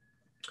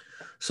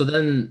So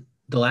then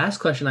the last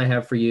question I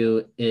have for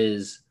you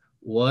is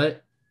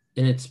what,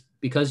 and it's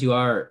because you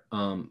are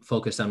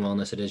focused on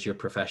wellness, it is your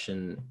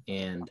profession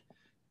and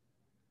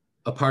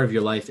a part of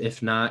your life,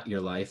 if not your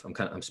life.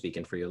 I'm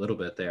speaking for you a little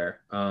bit there.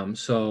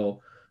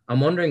 So I'm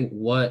wondering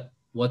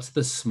what's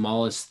the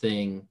smallest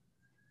thing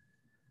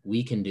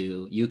we can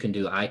do, you can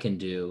do, I can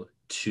do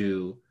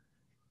to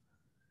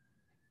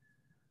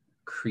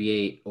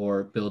create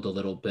or build a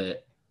little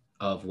bit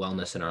of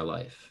wellness in our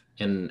life.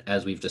 And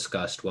as we've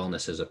discussed,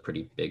 wellness is a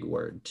pretty big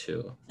word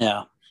too.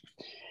 Yeah.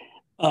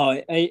 Oh,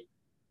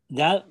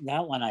 that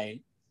one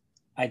I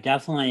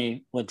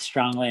definitely would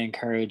strongly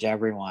encourage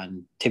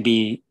everyone to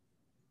be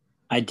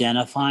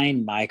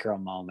identifying micro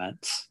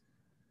moments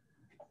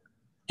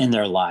in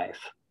their life.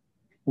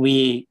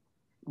 We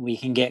we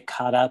can get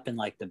caught up in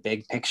like the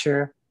big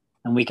picture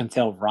and we can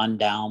feel run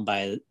down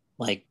by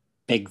like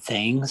big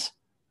things,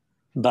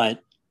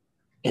 but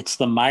it's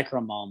the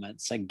micro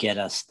moments that get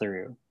us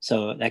through.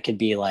 So that could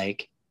be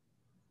like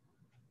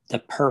the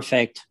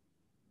perfect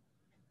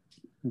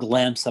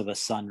glimpse of a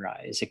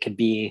sunrise. It could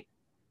be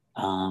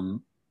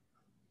um,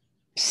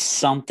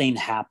 something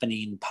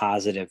happening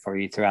positive for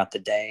you throughout the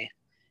day.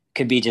 It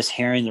could be just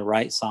hearing the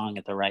right song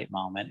at the right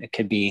moment. It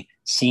could be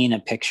seeing a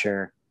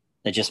picture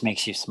that just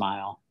makes you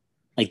smile.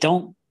 Like,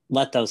 don't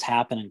let those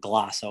happen and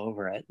gloss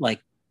over it.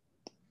 Like,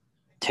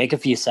 take a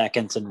few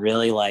seconds and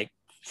really like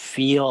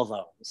feel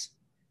those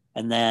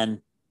and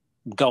then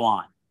go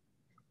on.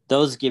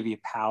 Those give you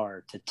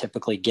power to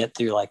typically get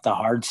through like the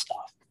hard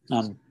stuff.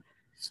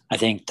 I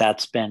think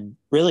that's been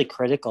really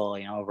critical,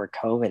 over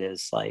COVID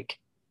is like,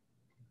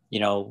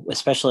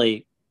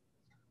 especially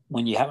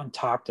when you haven't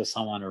talked to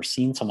someone or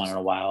seen someone in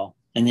a while,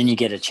 and then you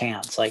get a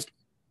chance, like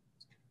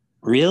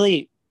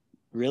really,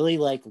 really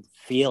like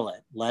feel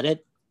it, let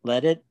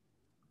it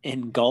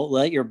engulf,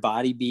 let your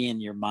body be in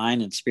your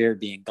mind and spirit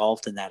be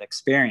engulfed in that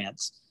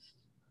experience,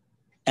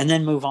 and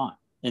then move on.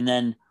 And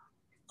then,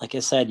 like I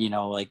said,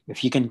 like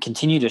if you can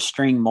continue to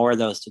string more of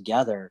those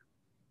together,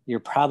 you're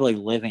probably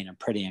living a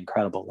pretty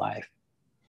incredible life.